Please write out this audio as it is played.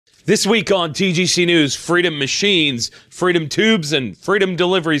This week on TGC News, Freedom Machines, Freedom Tubes, and Freedom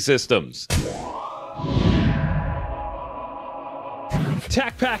Delivery Systems.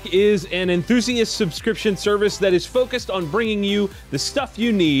 TacPack is an enthusiast subscription service that is focused on bringing you the stuff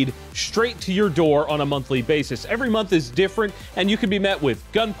you need straight to your door on a monthly basis. Every month is different, and you can be met with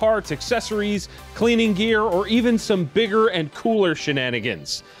gun parts, accessories, cleaning gear, or even some bigger and cooler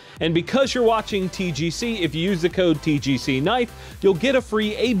shenanigans. And because you're watching TGC, if you use the code TGC Knife, you'll get a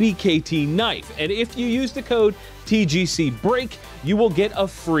free ABKT knife. And if you use the code TGC Brake, you will get a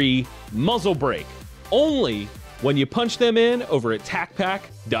free muzzle brake. Only when you punch them in over at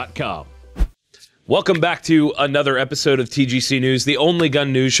TacPack.com. Welcome back to another episode of TGC News, the only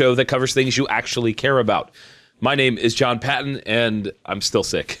gun news show that covers things you actually care about. My name is Jon Patton, and I'm still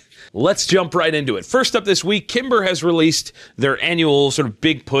sick. Let's jump right into it. First up this week, Kimber has released their annual sort of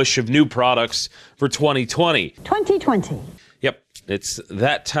big push of new products for 2020. 2020. Yep, it's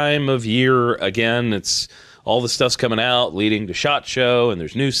that time of year again. It's all the stuff's coming out leading to SHOT Show, and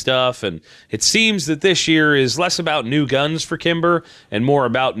there's new stuff. And it seems that this year is less about new guns for Kimber and more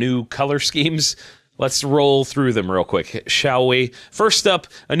about new color schemes. Let's roll through them real quick, shall we? First up,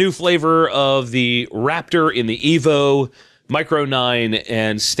 a new flavor of the Raptor in the Evo Micro 9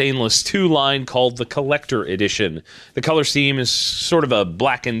 and Stainless 2 line called the Collector Edition. The color scheme is sort of a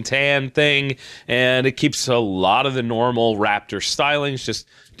black and tan thing, and it keeps a lot of the normal Raptor stylings, just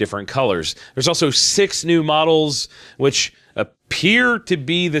different colors. There's also 6 new models, which appear to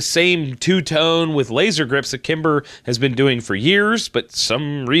be the same two-tone with laser grips that Kimber has been doing for years, but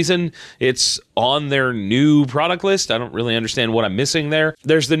some reason it's on their new product list. I don't really understand what I'm missing there.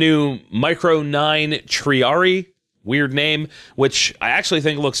 There's the new Micro 9 Triari, weird name, which I actually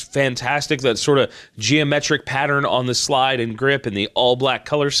think looks fantastic. That sort of geometric pattern on the slide and grip in the all-black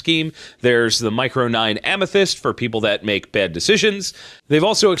color scheme. There's the Micro 9 Amethyst for people that make bad decisions. They've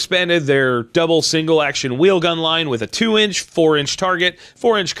also expanded their double single-action wheel gun line with a 2-inch, 4-inch target,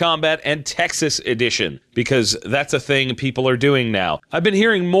 4-inch combat, and Texas edition, because that's a thing people are doing now. I've been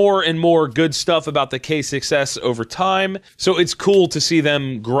hearing more and more good stuff about the K6S over time, so it's cool to see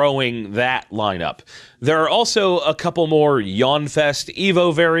them growing that lineup. There are also a couple more Yawnfest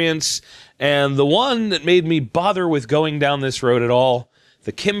Evo variants, and the one that made me bother with going down this road at all,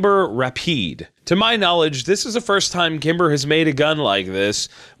 the Kimber Rapide. To my knowledge, this is the first time Kimber has made a gun like this,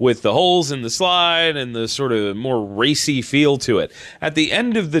 with the holes in the slide and the sort of more racy feel to it. At the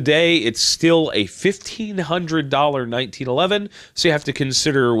end of the day, it's still a $1,500 1911, so you have to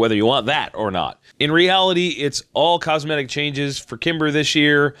consider whether you want that or not. In reality, it's all cosmetic changes for Kimber this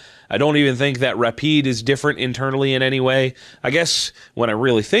year. I don't even think that Rapide is different internally in any way. I guess when I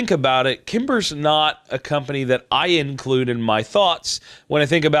really think about it, Kimber's not a company that I include in my thoughts when I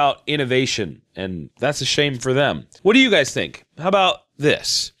think about innovation, and that's a shame for them. What do you guys think? How about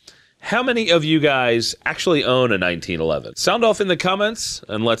this? How many of you guys actually own a 1911? Sound off in the comments,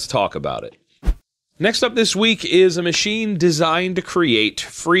 and let's talk about it. Next up this week is a machine designed to create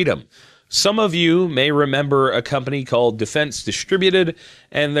freedom. Some of you may remember a company called Defense Distributed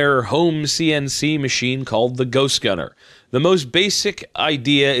and their home CNC machine called the Ghost Gunner. The most basic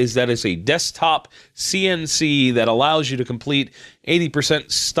idea is that it's a desktop CNC that allows you to complete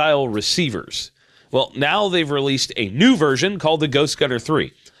 80% style receivers. Well, now they've released a new version called the Ghost Gunner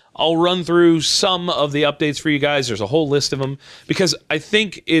 3. I'll run through some of the updates for you guys. There's a whole list of them because I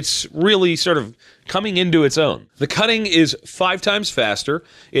think it's really sort of coming into its own. The cutting is 5 times faster.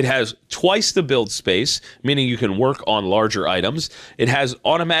 It has twice the build space, meaning you can work on larger items. It has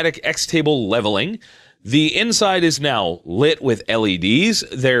automatic X-table leveling. The inside is now lit with LEDs.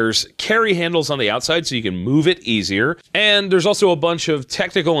 There's carry handles on the outside so you can move it easier. And there's also a bunch of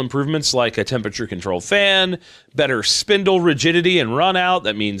technical improvements like a temperature control fan, better spindle rigidity and run out.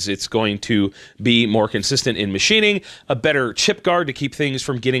 That means it's going to be more consistent in machining, a better chip guard to keep things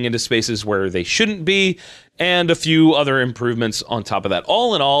from getting into spaces where they shouldn't be, and a few other improvements on top of that.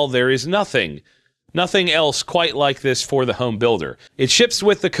 All in all, there is nothing else quite like this for the home builder. It ships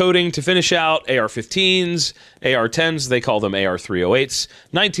with the coating to finish out AR-15s, AR-10s, they call them AR-308s,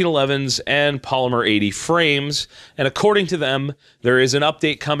 1911s, and Polymer 80 frames. And according to them, there is an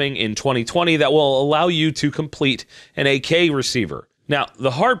update coming in 2020 that will allow you to complete an AK receiver. Now,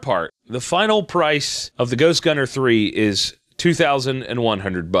 the hard part, the final price of the Ghost Gunner 3 is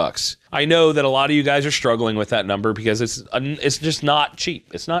 $2,100. I know that a lot of you guys are struggling with that number because it's just not cheap.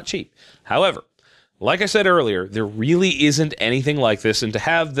 It's not cheap. However, like I said earlier, there really isn't anything like this, and to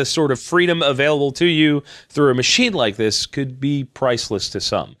have the sort of freedom available to you through a machine like this could be priceless to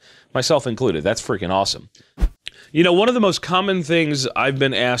some, myself included. That's freaking awesome. You know, one of the most common things I've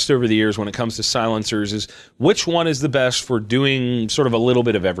been asked over the years when it comes to silencers is which one is the best for doing sort of a little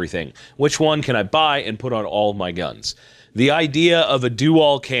bit of everything? Which one can I buy and put on all my guns? The idea of a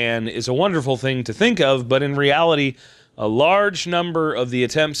do-all can is a wonderful thing to think of, but in reality, a large number of the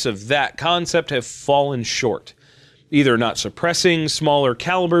attempts of that concept have fallen short. Either not suppressing smaller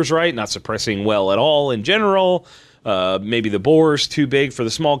calibers right, not suppressing well at all in general, maybe the bore's too big for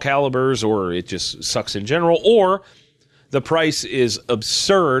the small calibers, or it just sucks in general, or the price is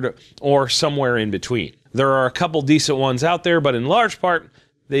absurd, or somewhere in between. There are a couple decent ones out there, but in large part,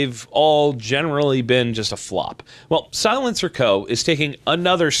 they've all generally been just a flop. Well, SilencerCo is taking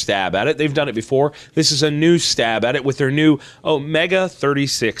another stab at it. They've done it before. This is a new stab at it with their new Omega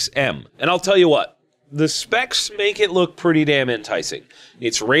 36M. And I'll tell you what, the specs make it look pretty damn enticing.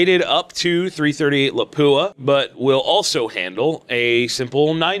 It's rated up to 338 Lapua, but will also handle a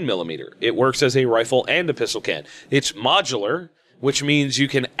simple 9mm. It works as a rifle and a pistol can. It's modular, which means you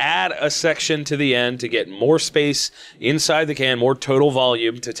can add a section to the end to get more space inside the can, more total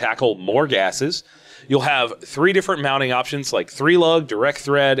volume to tackle more gases. You'll have 3 different mounting options like 3-lug, direct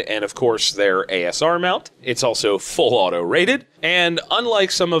thread, and of course their ASR mount. It's also full auto rated, and unlike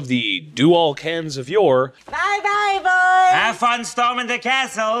some of the do-all cans of yore, bye-bye, boys! Have fun storming the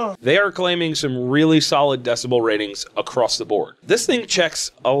castle! They are claiming some really solid decibel ratings across the board. This thing checks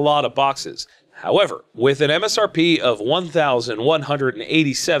a lot of boxes. However, with an MSRP of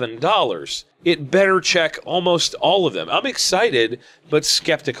 $1,187, it better check almost all of them. I'm excited, but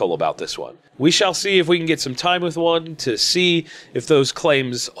skeptical about this one. We shall see if we can get some time with one to see if those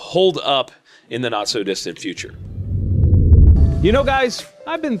claims hold up in the not-so-distant future. You know, guys,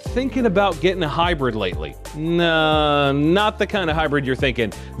 I've been thinking about getting a hybrid lately. Nah, not the kind of hybrid you're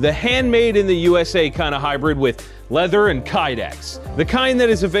thinking. The handmade in the USA kind of hybrid with leather and kydex. The kind that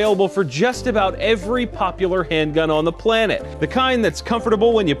is available for just about every popular handgun on the planet. The kind that's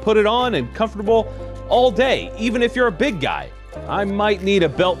comfortable when you put it on and comfortable all day, even if you're a big guy. I might need a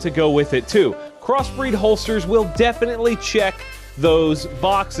belt to go with it too. Crossbreed holsters will definitely check those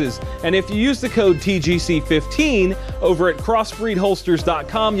boxes. And if you use the code TGC15 over at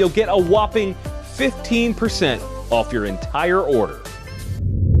crossbreedholsters.com, you'll get a whopping 15% off your entire order.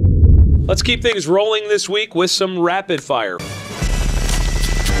 Let's keep things rolling this week with some rapid fire.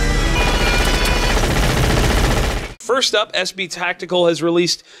 First up, SB Tactical has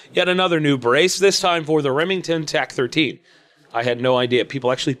released yet another new brace, this time for the Remington TAC-13. I had no idea people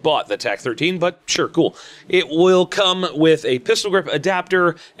actually bought the TAC-13, but sure, cool. It will come with a pistol grip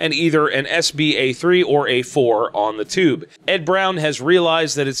adapter and either an SB A3 or A4 on the tube. Ed Brown has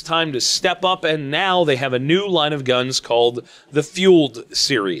realized that it's time to step up, and now they have a new line of guns called the Fueled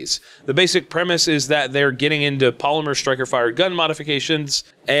series. The basic premise is that they're getting into polymer striker-fired gun modifications,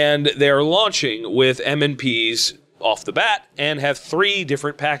 and they're launching with M&Ps off the bat and have 3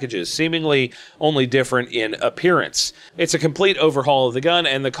 different packages, seemingly only different in appearance. It's a complete overhaul of the gun,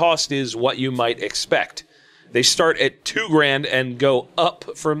 and the cost is what you might expect. They start at $2,000 and go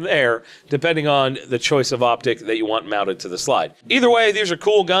up from there, depending on the choice of optic that you want mounted to the slide. Either way, these are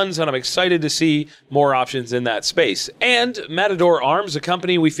cool guns, and I'm excited to see more options in that space. And Matador Arms, a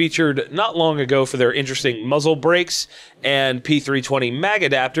company we featured not long ago for their interesting muzzle brakes and P320 mag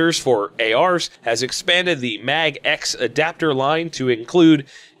adapters for ARs, has expanded the Mag X adapter line to include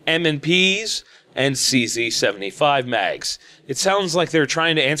M&Ps and CZ75 mags. It sounds like they're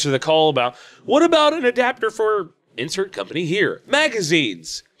trying to answer the call about, what about an adapter for insert company here?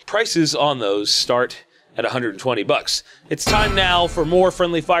 Magazines. Prices on those start at $120. It's time now for more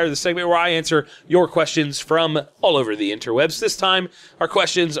Friendly Fire, the segment where I answer your questions from all over the interwebs. This time, our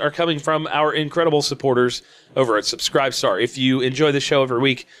questions are coming from our incredible supporters over at Subscribestar. If you enjoy the show every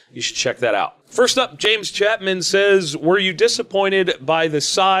week, you should check that out. First up, James Chapman says, were you disappointed by the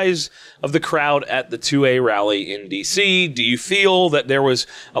size of the crowd at the 2A rally in DC? Do you feel that there was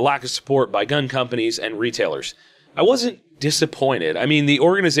a lack of support by gun companies and retailers? I wasn't disappointed. I mean, the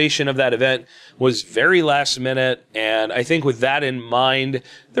organization of that event was very last minute, and I think with that in mind,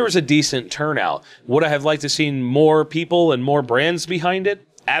 there was a decent turnout. Would I have liked to see more people and more brands behind it?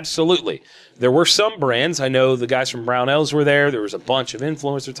 Absolutely. There were some brands. I know the guys from Brownells were there. There was a bunch of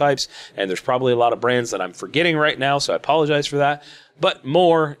influencer types, and there's probably a lot of brands that I'm forgetting right now, so I apologize for that. But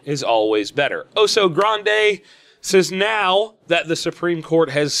more is always better. Oso Grande says, now that the Supreme Court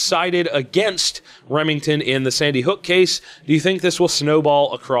has sided against Remington in the Sandy Hook case, do you think this will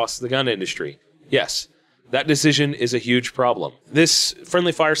snowball across the gun industry? Yes. That decision is a huge problem. This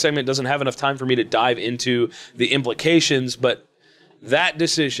Friendly Fire segment doesn't have enough time for me to dive into the implications, but that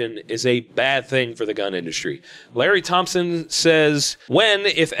decision is a bad thing for the gun industry. Larry Thompson says, when,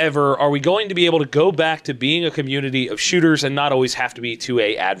 if ever, are we going to be able to go back to being a community of shooters and not always have to be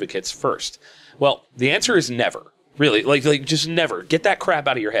 2A advocates first? Well, the answer is never. Really, like just never. Get that crap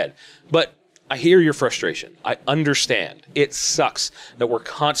out of your head. But I hear your frustration. I understand. It sucks that we're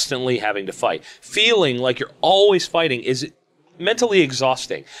constantly having to fight. Feeling like you're always fighting is mentally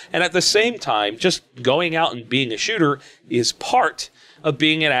exhausting. And at the same time, just going out and being a shooter is part of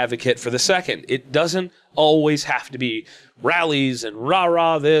being an advocate for the second. It doesn't always have to be rallies and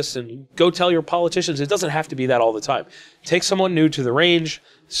rah-rah this and go tell your politicians. It doesn't have to be that all the time. Take someone new to the range,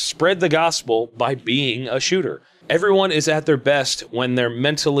 spread the gospel by being a shooter. Everyone is at their best when they're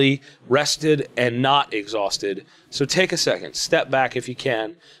mentally rested and not exhausted. So take a second, step back if you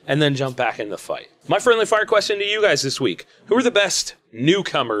can, and then jump back in the fight. My friendly fire question to you guys this week: who are the best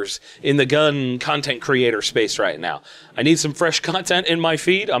newcomers in the gun content creator space right now? I need some fresh content in my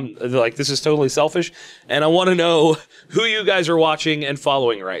feed. I'm like, this is totally selfish, and I want to know who you guys are watching and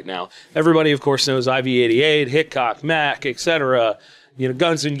following right now. Everybody, of course, knows IV88, Hickok, Mac, etc. You know,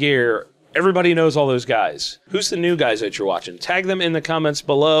 Guns and Gear. Everybody knows all those guys. Who's the new guys that you're watching? Tag them in the comments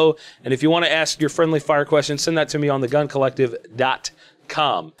below. And if you want to ask your friendly fire question, send that to me on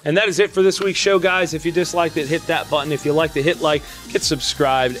theguncollective.com. And that is it for this week's show, guys. If you disliked it, hit that button. If you liked it, hit like, get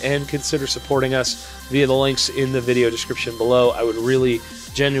subscribed, and consider supporting us via the links in the video description below. I would really,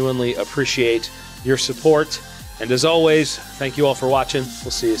 genuinely appreciate your support. And as always, thank you all for watching.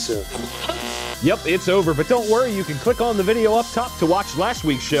 We'll see you soon. Yep, it's over, but don't worry, you can click on the video up top to watch last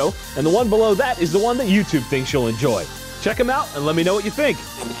week's show, and the one below that is the one that YouTube thinks you'll enjoy. Check them out and let me know what you think.